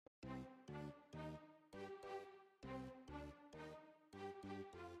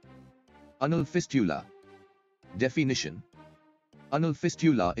Anal fistula. Definition. Anal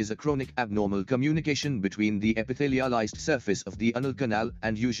fistula is a chronic abnormal communication between the epithelialized surface of the anal canal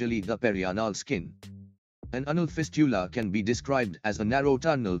and usually the perianal skin. An anal fistula can be described as a narrow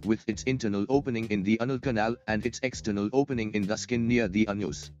tunnel with its internal opening in the anal canal and its external opening in the skin near the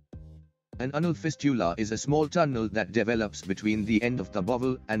anus. An anal fistula is a small tunnel that develops between the end of the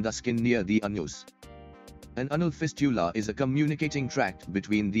bowel and the skin near the anus. An anal fistula is a communicating tract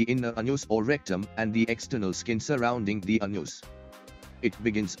between the inner anus or rectum and the external skin surrounding the anus. It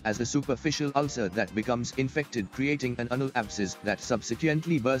begins as a superficial ulcer that becomes infected, creating an anal abscess that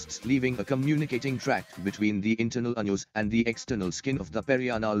subsequently bursts, leaving a communicating tract between the internal anus and the external skin of the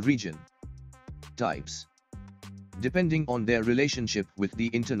perianal region. Types. Depending on their relationship with the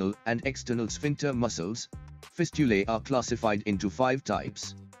internal and external sphincter muscles, fistulae are classified into 5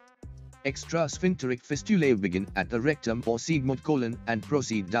 types. Extrasphincteric fistulae begin at the rectum or sigmoid colon and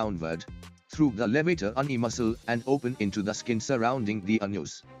proceed downward through the levator ani muscle and open into the skin surrounding the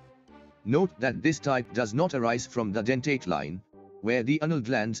anus. Note that this type does not arise from the dentate line, where the anal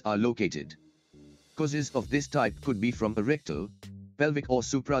glands are located. Causes of this type could be from a rectal, pelvic or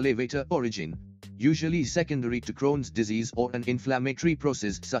supralevator origin, usually secondary to Crohn's disease or an inflammatory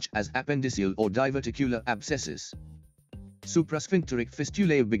process such as appendiceal or diverticular abscesses. Suprasphincteric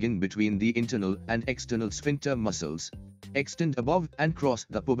fistulae begin between the internal and external sphincter muscles, extend above and cross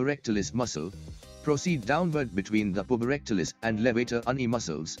the puborectalis muscle, proceed downward between the puborectalis and levator ani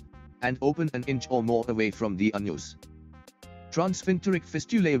muscles, and open an inch or more away from the anus. Transsphincteric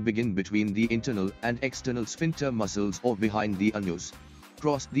fistulae begin between the internal and external sphincter muscles or behind the anus,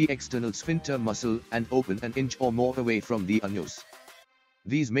 cross the external sphincter muscle and open an inch or more away from the anus.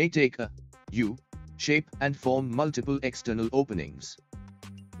 These may take a U shape and form multiple external openings.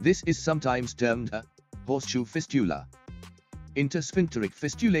 This is sometimes termed a horseshoe fistula. Intersphincteric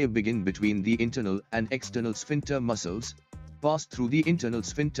fistulae begin between the internal and external sphincter muscles, pass through the internal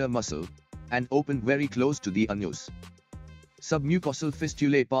sphincter muscle, and open very close to the anus. Submucosal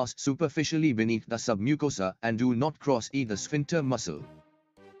fistulae pass superficially beneath the submucosa and do not cross either sphincter muscle.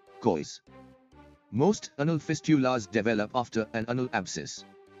 Cause. Most anal fistulas develop after an anal abscess.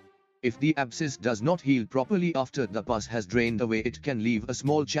 If the abscess does not heal properly after the pus has drained away, it can leave a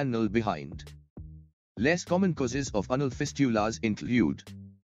small channel behind. Less common causes of anal fistulas include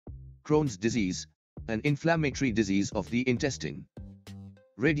Crohn's disease, an inflammatory disease of the intestine;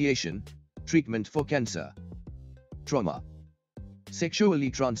 radiation, treatment for cancer; trauma; sexually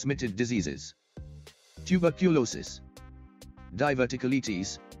transmitted diseases; tuberculosis;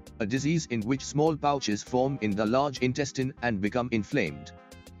 diverticulitis, a disease in which small pouches form in the large intestine and become inflamed;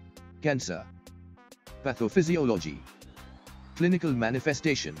 cancer. Pathophysiology. Clinical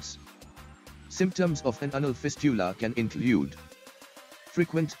manifestations. Symptoms of an anal fistula can include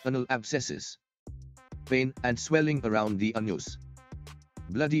frequent anal abscesses, pain and swelling around the anus,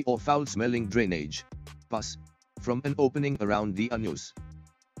 bloody or foul-smelling drainage, pus, from an opening around the anus.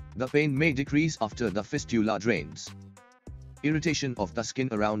 The pain may decrease after the fistula drains. Irritation of the skin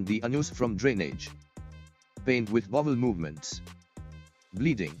around the anus from drainage. Pain with bowel movements.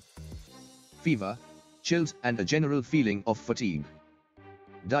 Bleeding. Fever, chills and a general feeling of fatigue.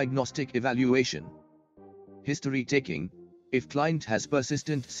 Diagnostic evaluation. History taking. If client has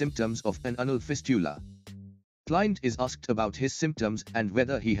persistent symptoms of an anal fistula, client is asked about his symptoms and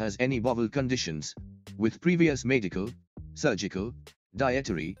whether he has any bowel conditions, with previous medical, surgical,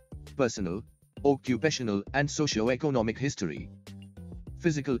 dietary, personal, occupational and socio-economic history.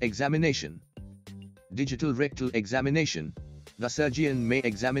 Physical examination. Digital rectal examination. The surgeon may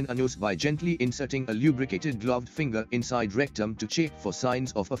examine anus by gently inserting a lubricated gloved finger inside rectum to check for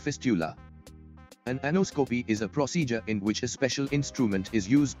signs of a fistula. An anoscopy is a procedure in which a special instrument is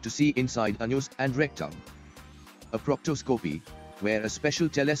used to see inside anus and rectum. A proctoscopy, where a special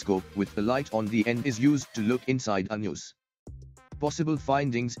telescope with a light on the end is used to look inside anus. Possible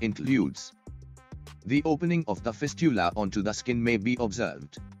findings includes the opening of the fistula onto the skin may be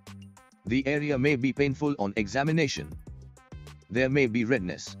observed. The area may be painful on examination. There may be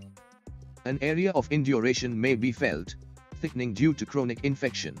redness. An area of induration may be felt, thickening due to chronic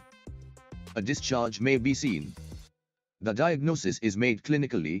infection. A discharge may be seen. The diagnosis is made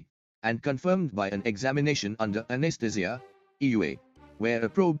clinically, and confirmed by an examination under anesthesia, EUA, where a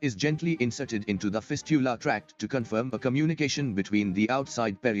probe is gently inserted into the fistula tract to confirm a communication between the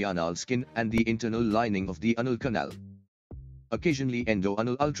outside perianal skin and the internal lining of the anal canal. Occasionally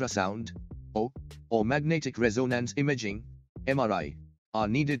endo-anal ultrasound, or magnetic resonance imaging, MRI, are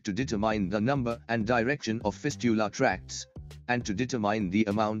needed to determine the number and direction of fistula tracts, and to determine the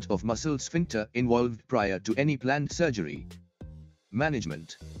amount of muscle sphincter involved prior to any planned surgery.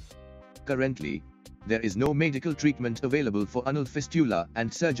 Management. Currently, there is no medical treatment available for anal fistula,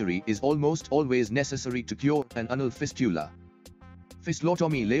 and surgery is almost always necessary to cure an anal fistula.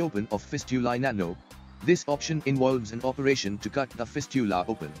 Fistulotomy layopen of fistulae nano. This option involves an operation to cut the fistula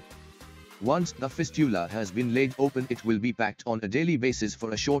open. Once the fistula has been laid open, it will be packed on a daily basis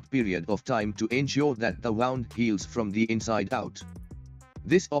for a short period of time to ensure that the wound heals from the inside out.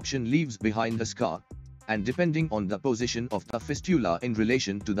 This option leaves behind a scar, and depending on the position of the fistula in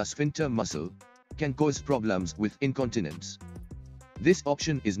relation to the sphincter muscle, can cause problems with incontinence. This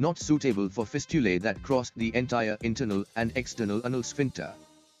option is not suitable for fistulae that cross the entire internal and external anal sphincter.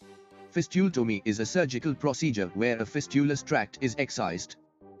 Fistulotomy is a surgical procedure where a fistulous tract is excised,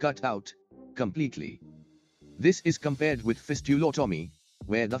 cut out, completely. This is compared with fistulotomy,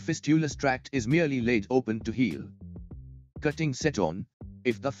 where the fistulous tract is merely laid open to heal. Cutting seton.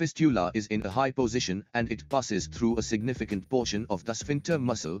 If the fistula is in a high position and it passes through a significant portion of the sphincter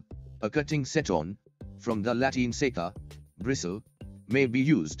muscle, a cutting seton, from the Latin seta, bristle, may be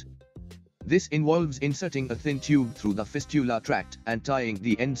used. This involves inserting a thin tube through the fistula tract and tying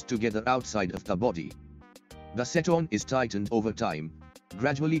the ends together outside of the body. The seton is tightened over time,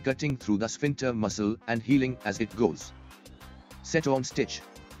 gradually cutting through the sphincter muscle and healing as it goes. Seton stitch.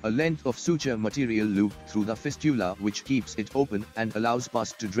 A length of suture material looped through the fistula which keeps it open and allows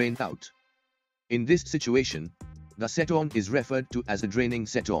pus to drain out. In this situation, the seton is referred to as a draining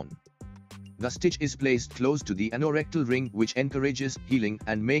seton. The stitch is placed close to the anorectal ring, which encourages healing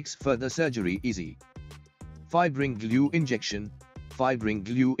and makes further surgery easy. Fibrin glue injection. Fibrin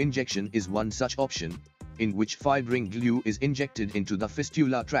glue injection is one such option, in which fibrin glue is injected into the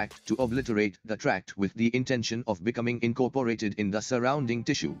fistula tract to obliterate the tract with the intention of becoming incorporated in the surrounding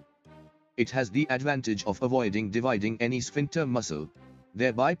tissue. It has the advantage of avoiding dividing any sphincter muscle,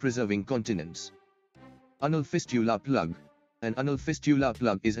 thereby preserving continence. Anal fistula plug. An anal fistula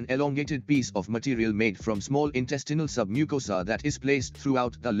plug is an elongated piece of material made from small intestinal submucosa that is placed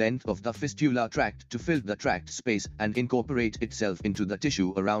throughout the length of the fistula tract to fill the tract space and incorporate itself into the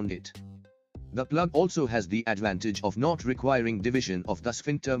tissue around it. The plug also has the advantage of not requiring division of the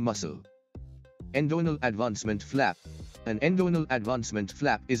sphincter muscle. Endoanal advancement flap. An endoanal advancement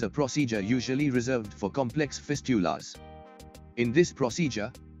flap is a procedure usually reserved for complex fistulas. In this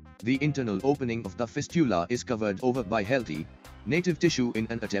procedure, the internal opening of the fistula is covered over by healthy, native tissue in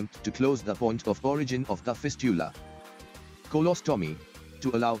an attempt to close the point of origin of the fistula. Colostomy,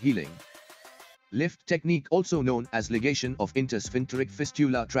 to allow healing. Lift technique, also known as ligation of intersphincteric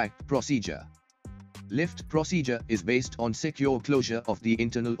fistula tract procedure. Lift procedure is based on secure closure of the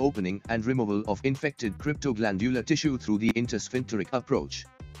internal opening and removal of infected cryptoglandular tissue through the intersphincteric approach.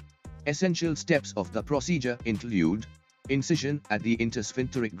 Essential steps of the procedure include incision at the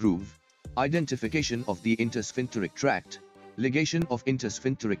intersphincteric groove, identification of the intersphincteric tract, ligation of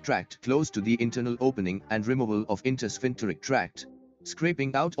intersphincteric tract close to the internal opening and removal of intersphincteric tract,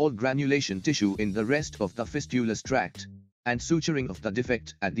 scraping out all granulation tissue in the rest of the fistulous tract, and suturing of the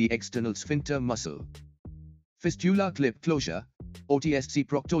defect at the external sphincter muscle. Fistula clip closure, OTSC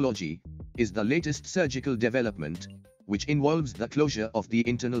proctology, is the latest surgical development, which involves the closure of the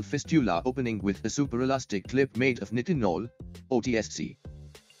internal fistula opening with a superelastic clip made of nitinol, OTSC.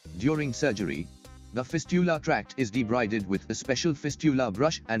 During surgery, the fistula tract is debrided with a special fistula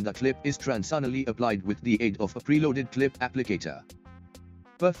brush and the clip is transanally applied with the aid of a preloaded clip applicator.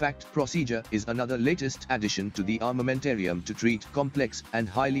 Perfect procedure is another latest addition to the armamentarium to treat complex and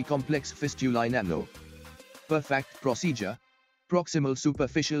highly complex fistulae nano. Perfect procedure, proximal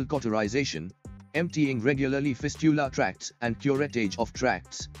superficial cauterization, emptying regularly fistula tracts and curettage of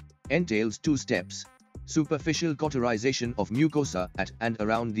tracts, entails 2 steps: superficial cauterization of mucosa at and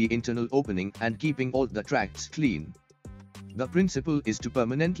around the internal opening and keeping all the tracts clean. The principle is to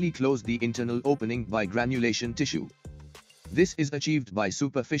permanently close the internal opening by granulation tissue. This is achieved by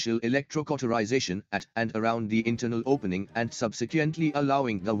superficial electrocauterization at and around the internal opening and subsequently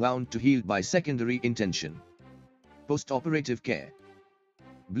allowing the wound to heal by secondary intention. Postoperative care.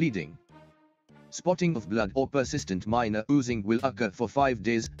 Bleeding. Spotting of blood or persistent minor oozing will occur for 5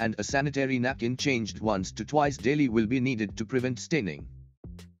 days and a sanitary napkin changed once to twice daily will be needed to prevent staining.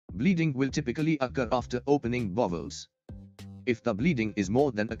 Bleeding will typically occur after opening bowels. If the bleeding is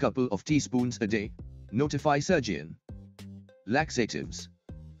more than a couple of teaspoons a day, notify surgeon. Laxatives.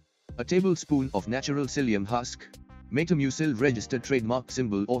 A tablespoon of natural psyllium husk, Metamucil registered trademark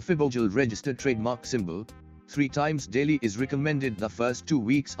symbol or Fibogel registered trademark symbol, 3 times daily is recommended the first 2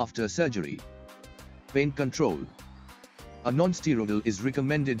 weeks after surgery. Pain control. A non-steroidal is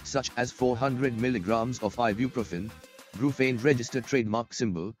recommended such as 400 mg of ibuprofen, Brufen registered trademark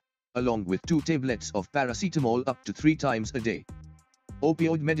symbol, along with 2 tablets of paracetamol up to 3 times a day.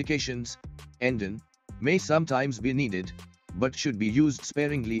 Opioid medications, Endon, may sometimes be needed, but should be used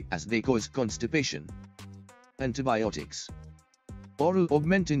sparingly as they cause constipation. Antibiotics. Oral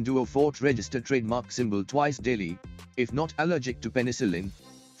Augmentin Duo Forte registered trademark symbol twice daily, if not allergic to penicillin,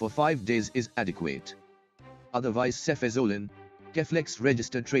 for 5 days is adequate. Otherwise cefazolin, Keflex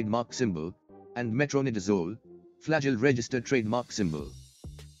registered trademark symbol, and metronidazole, Flagyl registered trademark symbol.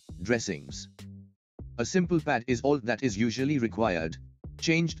 Dressings. A simple pad is all that is usually required,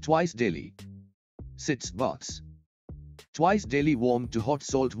 changed twice daily. Sitz baths. Twice daily warm to hot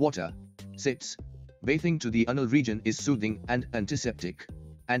salt water, sitz, bathing to the anal region is soothing and antiseptic,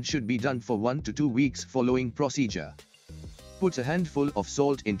 and should be done for 1 to 2 weeks following procedure. Put a handful of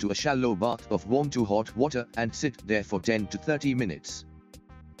salt into a shallow bath of warm to hot water and sit there for 10 to 30 minutes.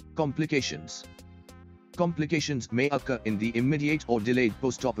 Complications. Complications may occur in the immediate or delayed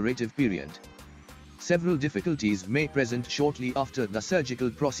postoperative period. Several difficulties may present shortly after the surgical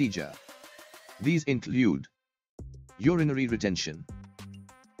procedure. These include urinary retention,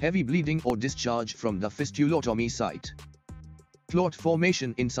 heavy bleeding or discharge from the fistulotomy site, clot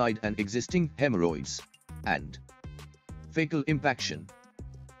formation inside an existing hemorrhoids, and fecal impaction.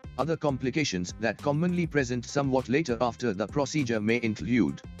 Other complications that commonly present somewhat later after the procedure may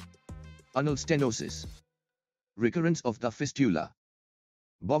include anal stenosis, recurrence of the fistula,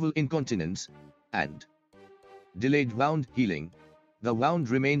 bowel incontinence, and delayed wound healing. The wound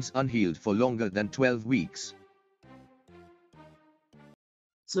remains unhealed for longer than 12 weeks.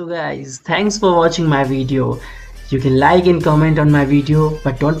 So guys, thanks for watching my video. You can like and comment on my video,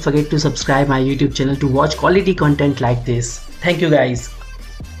 but don't forget to subscribe my YouTube channel to watch quality content like this. Thank you guys.